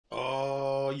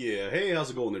Oh yeah, hey, how's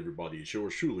it going everybody? It's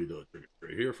yours truly, the Trigger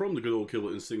Trey here from the good old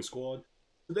Killer Instinct Squad.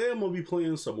 Today I'm going to be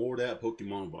playing some more of that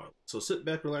Pokemon Violet. So sit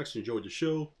back, relax, and enjoy the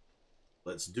show.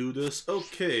 Let's do this.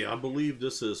 Okay, I believe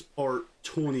this is part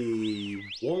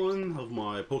 21 of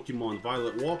my Pokemon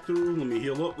Violet walkthrough. Let me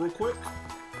heal up real quick.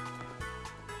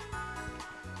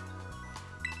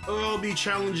 I'll be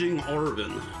challenging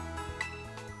Arven.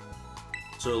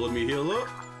 So let me heal up.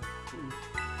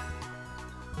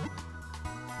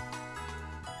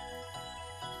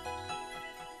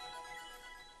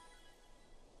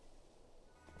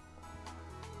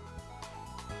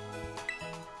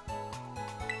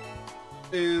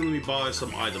 And let me buy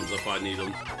some items if I need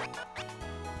them.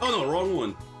 Oh no, wrong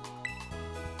one.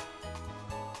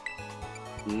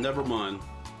 Never mind.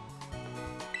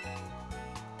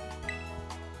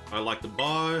 I like to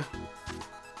buy.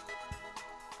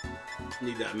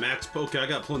 Need that max. Okay, I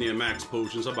got plenty of max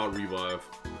potions. How about revive?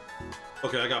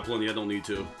 Okay, I got plenty. I don't need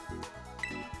to.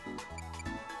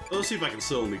 Let's see if I can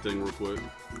sell anything real quick.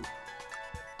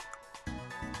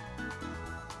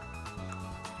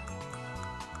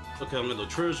 Okay, I'm gonna do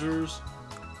treasures.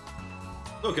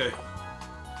 Okay.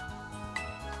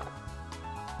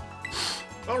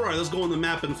 Alright, let's go on the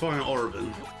map and find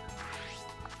Arven.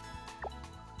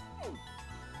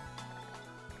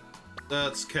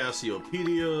 That's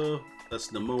Cassiopeia.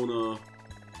 That's Nemona.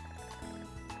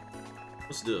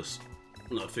 What's this?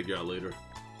 I'm gonna figure out later.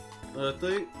 I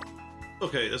think.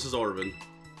 Okay, this is Arven.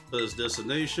 This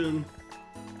destination.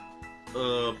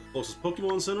 Closest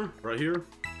Pokemon Center, right here.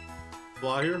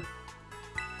 Fly here.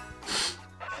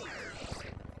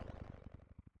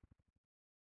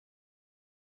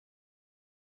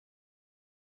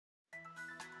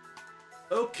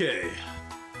 Okay.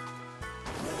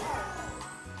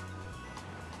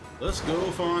 Let's go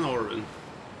find Arven.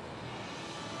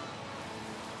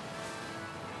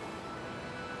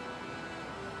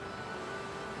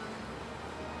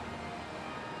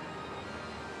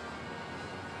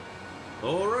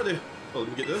 Alrighty. Oh, let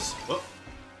me get this. Oh.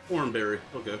 Thornberry,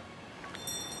 okay.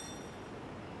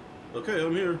 Okay,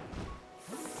 I'm here.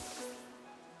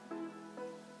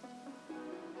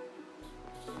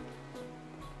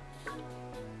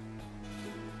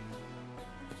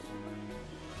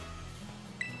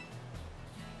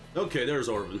 Okay, there's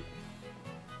Arven.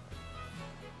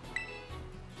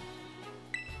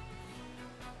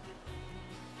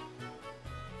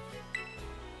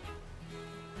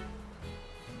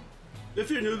 If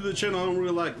you're new to the channel, I don't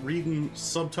really like reading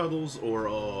subtitles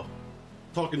or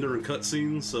talking during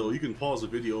cutscenes, so you can pause the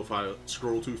video if I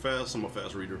scroll too fast. I'm a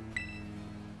fast reader.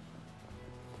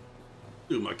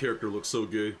 Dude, my character looks so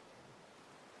gay.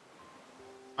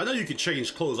 I know you can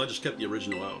change clothes, I just kept the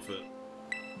original outfit.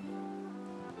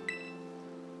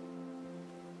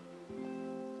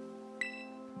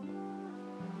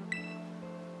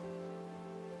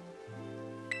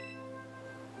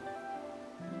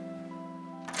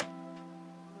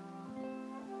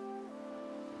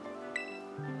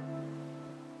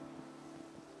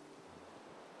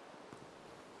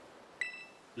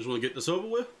 Just want to get this over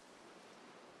with?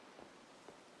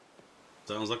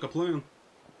 Sounds like a plan.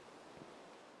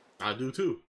 I do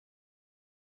too.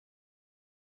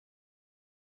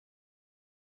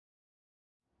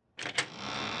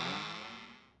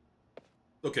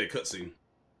 Okay, cutscene.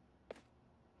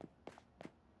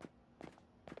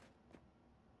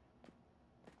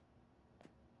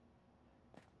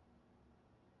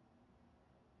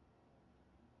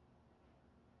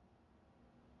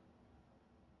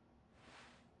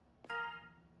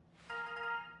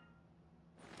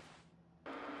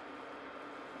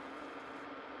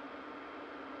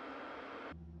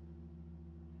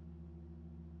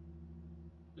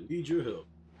 I need your help.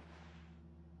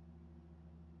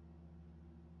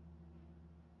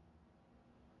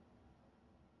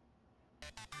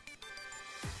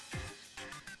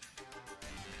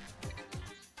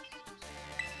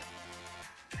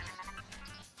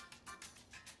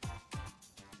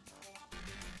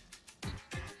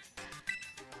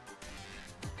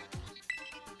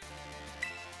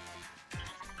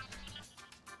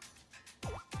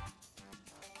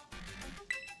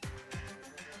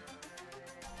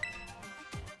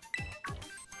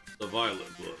 The Violet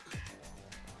book.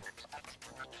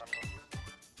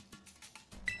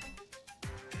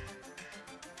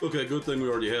 Okay, good thing we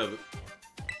already have it.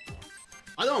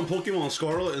 I know in Pokemon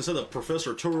Scarlet, instead of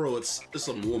Professor Turo, it's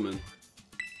some woman.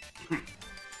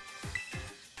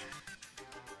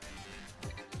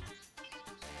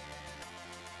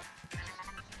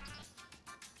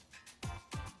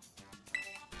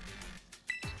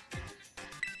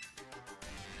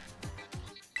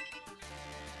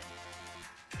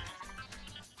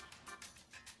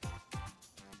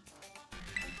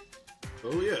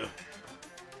 Oh yeah.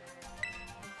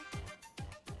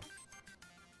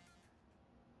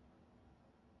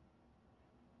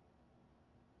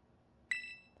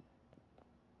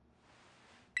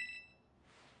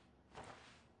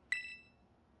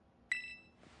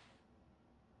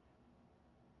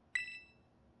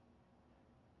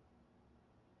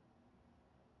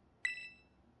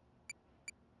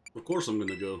 Of course I'm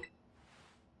gonna go.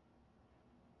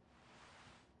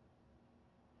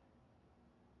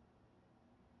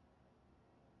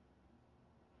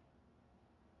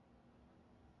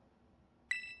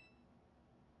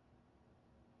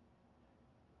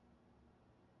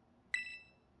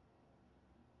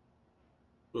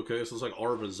 Okay, so it's like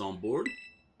Arven's on board.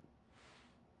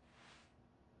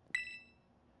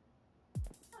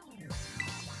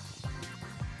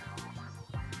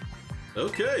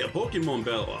 Okay, a Pokemon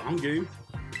battle. I'm game.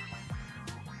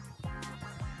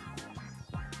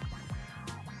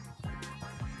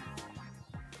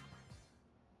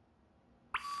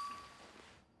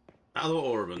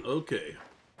 Hello, Arven. Okay.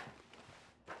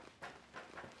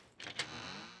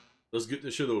 Let's get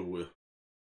this shit over with.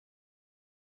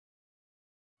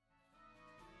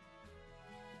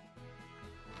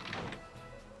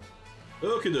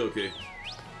 Okie dokie.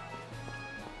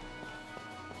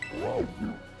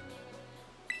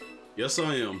 Yes,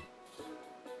 I am.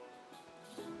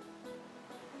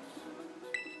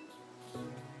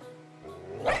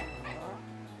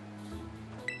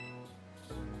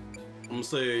 I'm gonna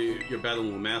say you're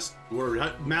battling with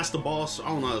Master Boss. I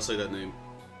don't know how to say that name.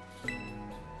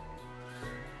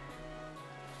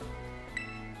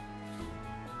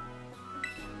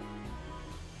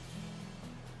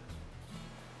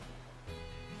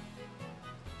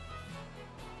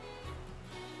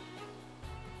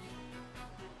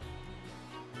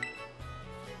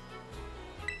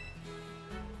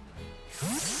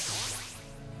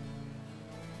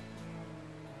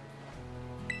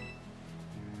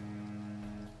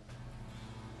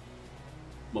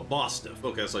 My boss stuff.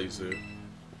 Okay, that's how you say it.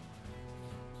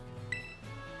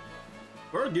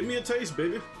 Alright, give me a taste,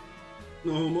 baby.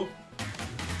 No homo.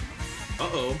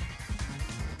 Uh-oh.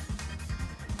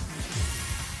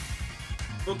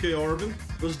 Okay, Arven,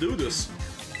 let's do this.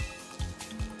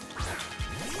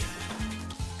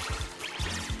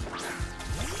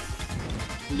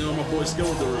 You know my boy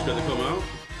Skeletor is gonna come out.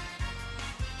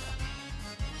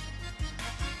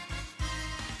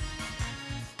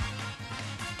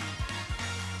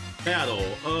 Battle.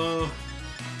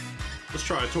 Let's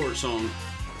try a torch song.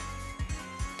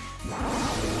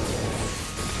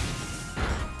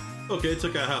 Okay,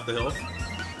 took out half the health.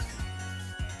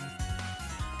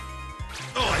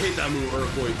 Oh, I hate that move,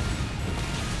 Earthquake.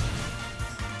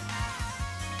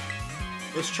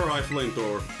 Let's try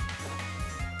Flamethrower.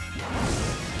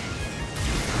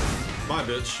 Bye,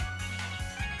 bitch.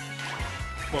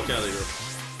 Fuck out of here.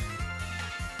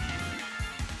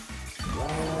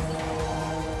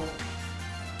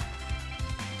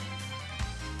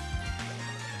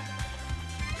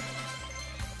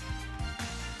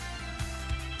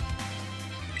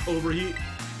 Overheat.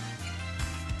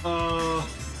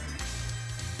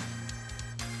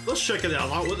 Let's check it out.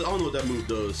 I don't know what that move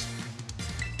does.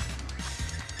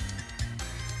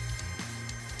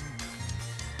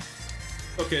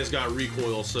 Okay, it's got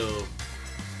recoil, so...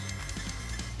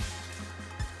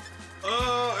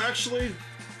 actually...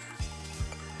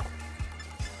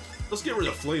 let's get rid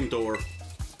of Flamethrower.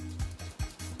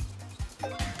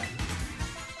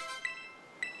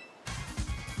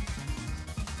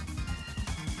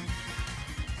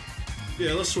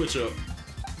 Yeah, let's switch up.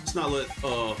 Let's not let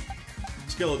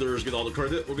Skeletors get all the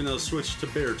credit. We're gonna switch to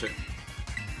Beartic.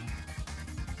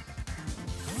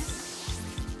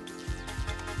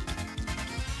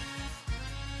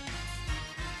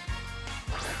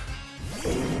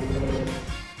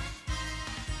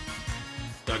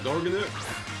 Got Garganet?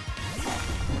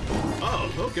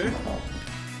 Oh, okay.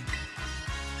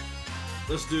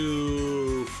 Let's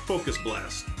do Focus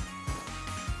Blast.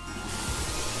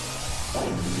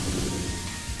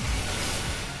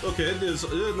 Okay, it did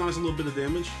a nice little bit of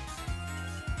damage.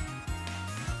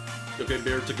 Okay,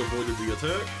 Beartic avoided the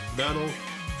attack. Battle.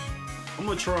 I'm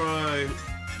gonna try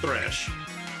Thrash.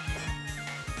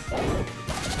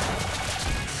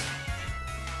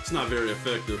 It's not very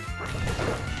effective.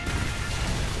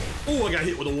 Oh, I got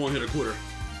hit with a one-hitter quitter.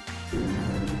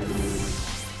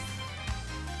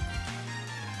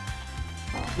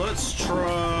 Let's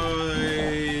try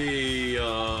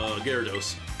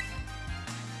Gyarados.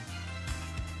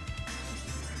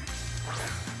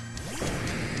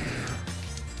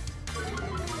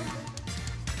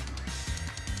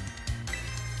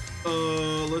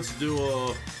 Let's do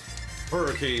a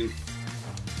Hurricane.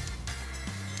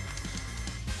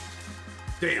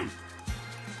 Damn.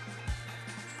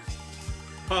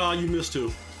 Ah, you missed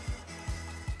too.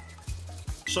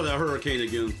 Saw that hurricane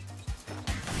again.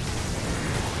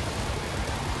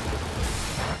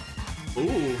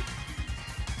 Ooh.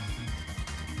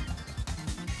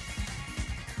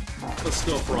 Let's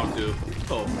stealth rock do.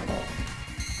 Oh.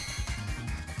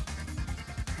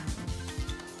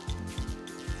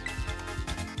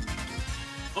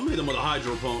 I'm hitting him with a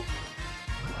hydro pump.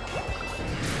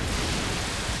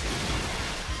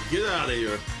 Get out of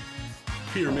here.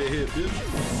 Pyramid head, bitch.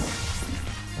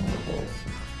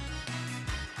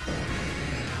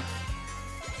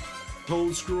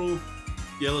 Hold scroll.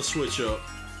 Yeah, let's switch up.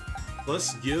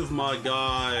 Let's give my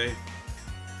guy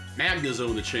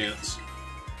Magnezone a chance.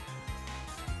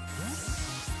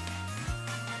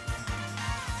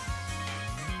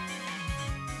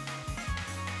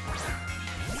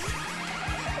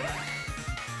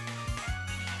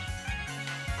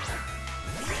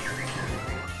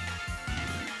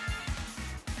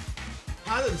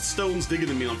 How did stones dig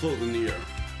into me? I'm floating in the air.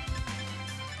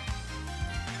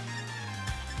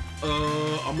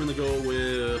 I'm gonna go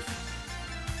with...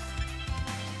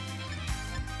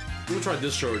 I'm gonna try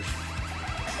discharge.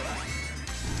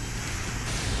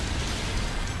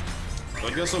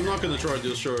 I guess I'm not gonna try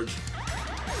discharge.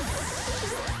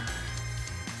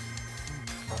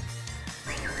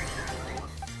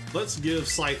 Let's give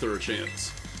Scyther a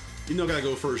chance. You know I gotta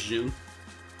go first, Jim.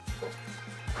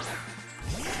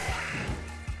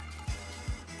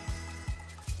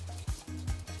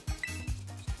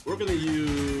 We're gonna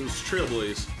use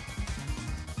Trailblaze.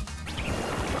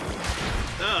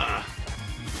 Ah!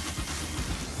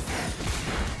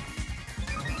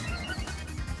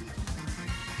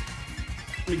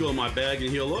 Let me go in my bag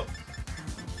and heal up.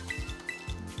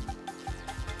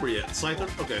 Where you at? Scyther?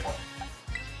 Okay.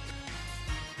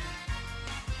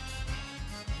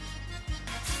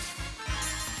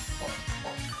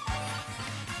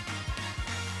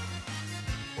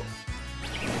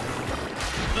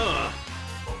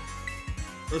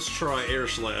 Let's try Air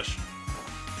Slash.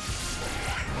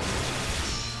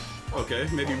 Okay,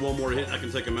 maybe one more hit, I can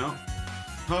take him out.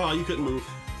 Ah, you couldn't move.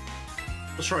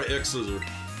 Let's try X Scissor.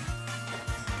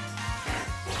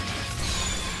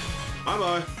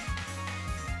 Bye-bye.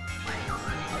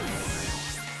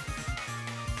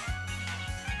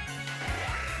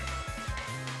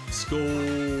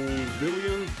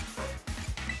 Scovillion.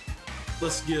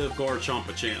 Let's give Garchomp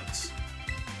a chance.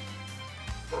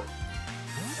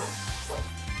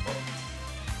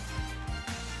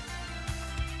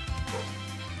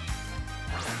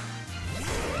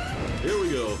 Here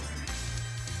we go.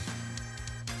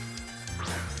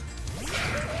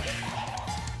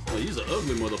 Oh, he's an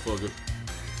ugly motherfucker.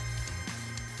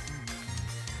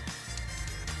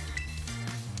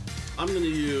 I'm gonna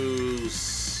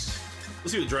use...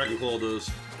 Let's see what Dragon Claw does.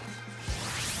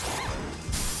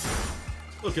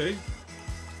 Okay.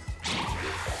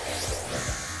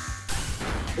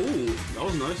 Ooh, that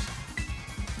was nice.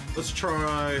 Let's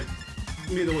try...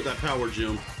 Hit him with that Power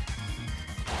Gem.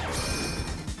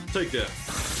 Take that.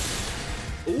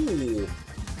 Ooh.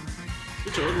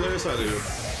 Get your ugly ass out of here.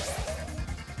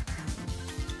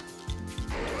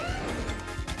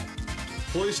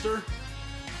 Cloyster.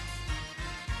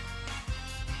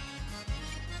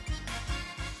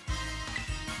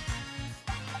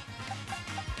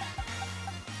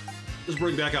 Let's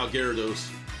bring back out Gyarados.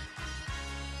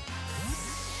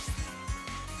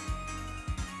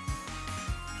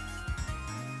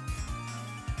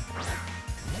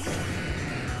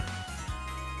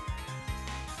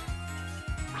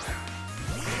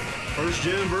 First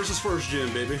gen versus first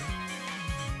gen, baby.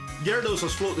 Gyarados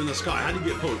was floating in the sky. How'd he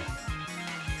get poked?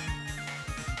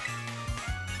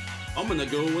 I'm gonna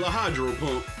go with a Hydro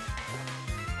Pump.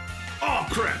 Oh,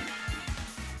 crap!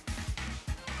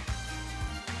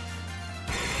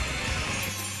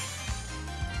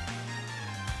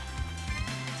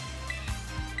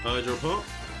 Hydro Pump.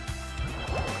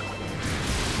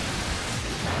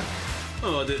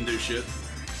 Oh, it didn't do shit.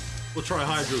 We'll try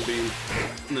Hydro Beam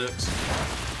next.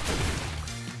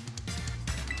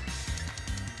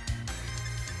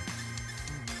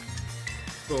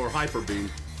 Or Hyper Beam.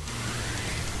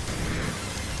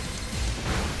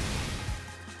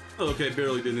 Okay,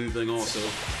 barely did anything also.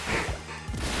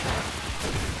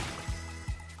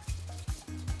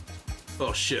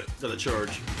 Oh shit, got a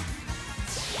charge.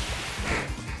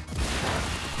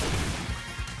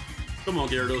 Come on,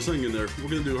 Gyarados, hang in there. We're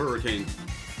gonna do Hurricane.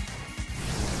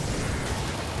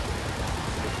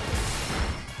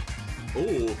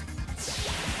 Oh.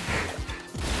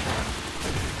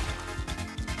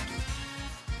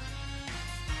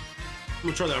 I'm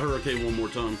gonna try that Hurricane one more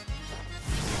time.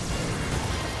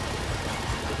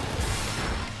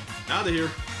 Out of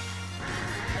here.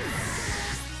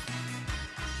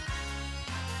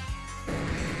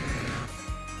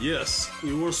 Yes,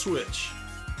 you will switch.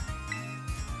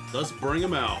 Let's bring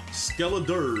him out.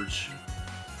 Skeledirge.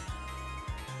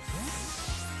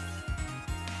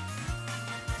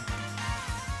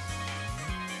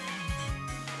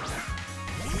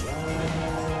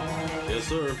 Yes,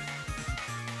 sir.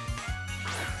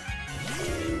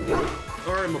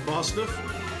 Alright, my boss stuff.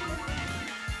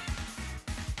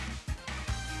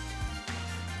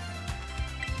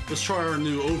 Let's try our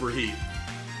new overheat.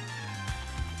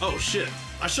 Oh shit.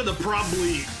 I should have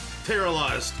probably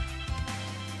paralyzed.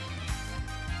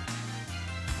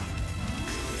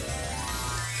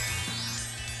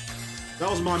 That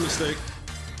was my mistake.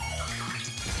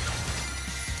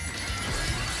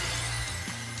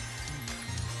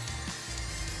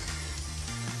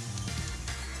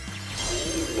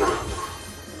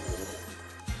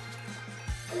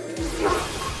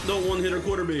 Don't one hit or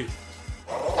quarter me.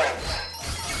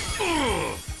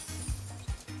 Ugh.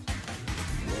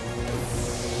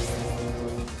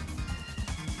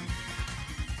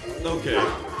 Okay.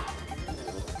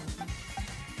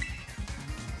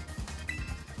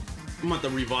 I'm about to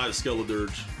revive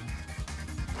Skeledirge.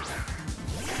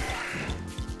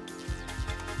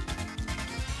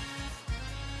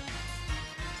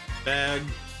 Bag.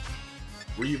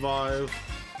 Revive.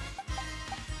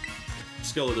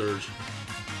 Skeledirge.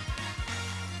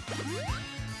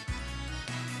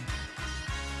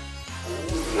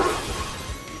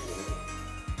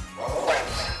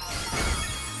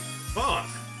 Fuck!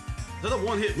 Is that a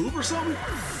one-hit move or something?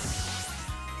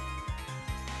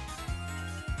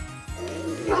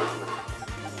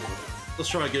 Let's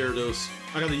try Gyarados.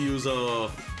 I gotta use a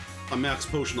max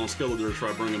potion on Skeletor to try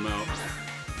to bring him out.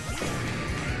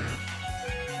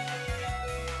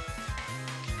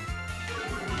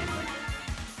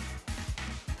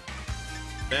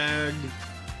 Bag.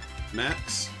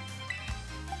 Max.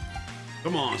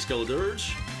 Come on,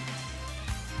 Skeledirge.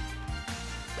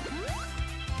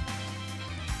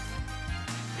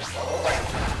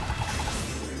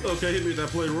 Okay, hit me with that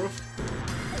play rough.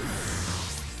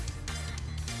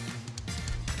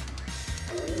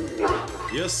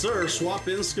 Yes, sir. Swap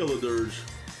in Skeledirge.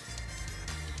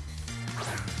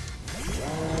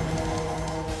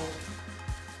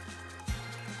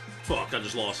 Fuck, I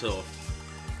just lost health.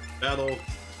 Battle.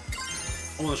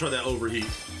 I want to try that overheat.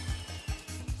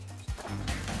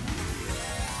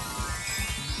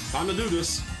 Time to do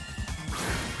this.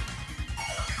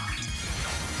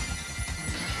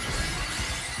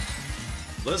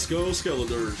 Let's go,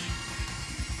 Skeledirge.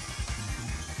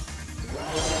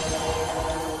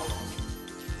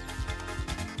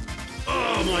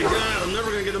 Oh my god, I'm never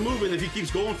gonna get a move in if he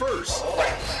keeps going first.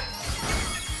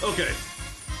 Okay.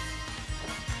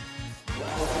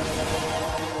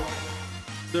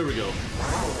 There we go.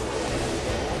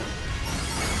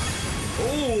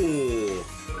 Oh!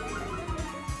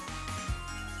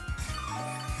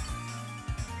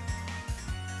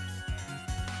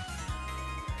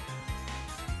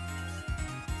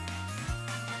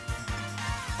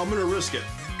 I'm gonna risk it.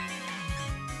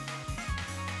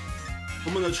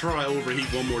 I'm gonna try overheat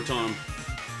one more time.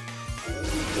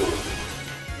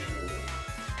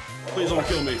 Please don't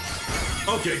kill me.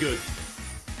 Okay, good.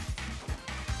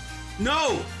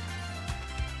 No!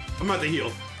 I'm about to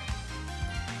heal.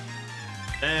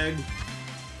 Egg.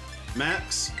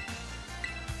 Max.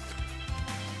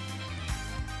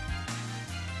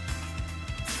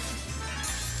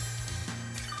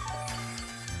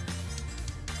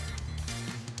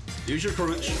 Use your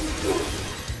crunch.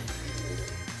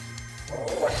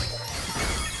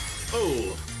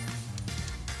 Oh.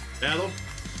 Battle.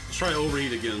 Let's try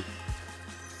overheat again.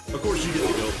 Of course you get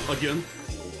to go. Again.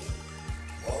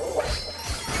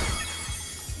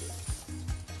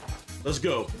 Let's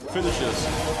go. Finish this.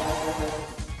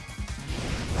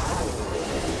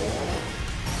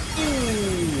 Ooh.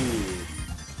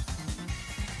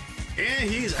 And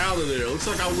he's out of there. Looks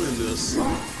like I'll win this.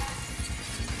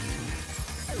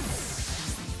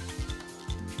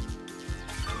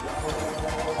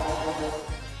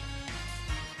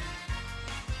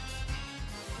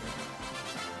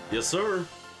 Yes, sir.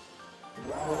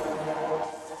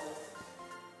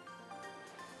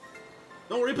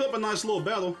 Don't worry, put up a nice little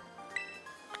battle.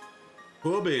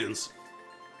 Poor bands.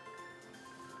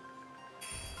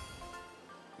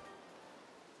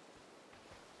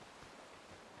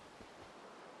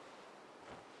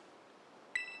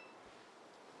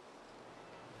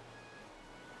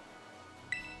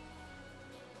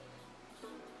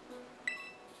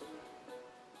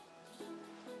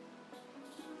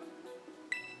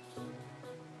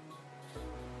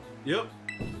 Yep.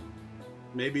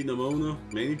 maybe Nimona,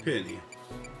 maybe Penny.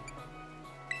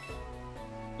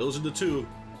 Those are the two.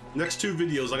 Next two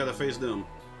videos, I gotta face them.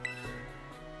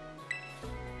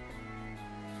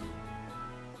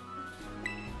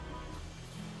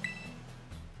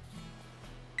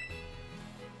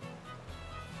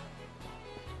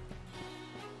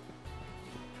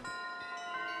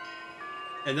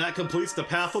 And that completes the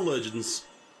Path of Legends.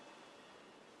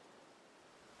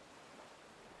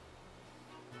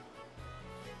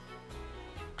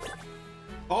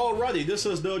 Alrighty, this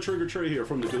is the Trigger Trey here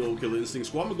from the Good Old Killer Instinct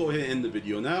Squad. I'm gonna go ahead and end the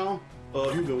video now.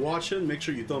 If you've been watching, make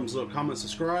sure you thumbs up, comment,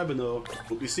 subscribe, and we'll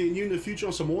be seeing you in the future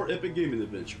on some more epic gaming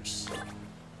adventures.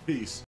 Peace.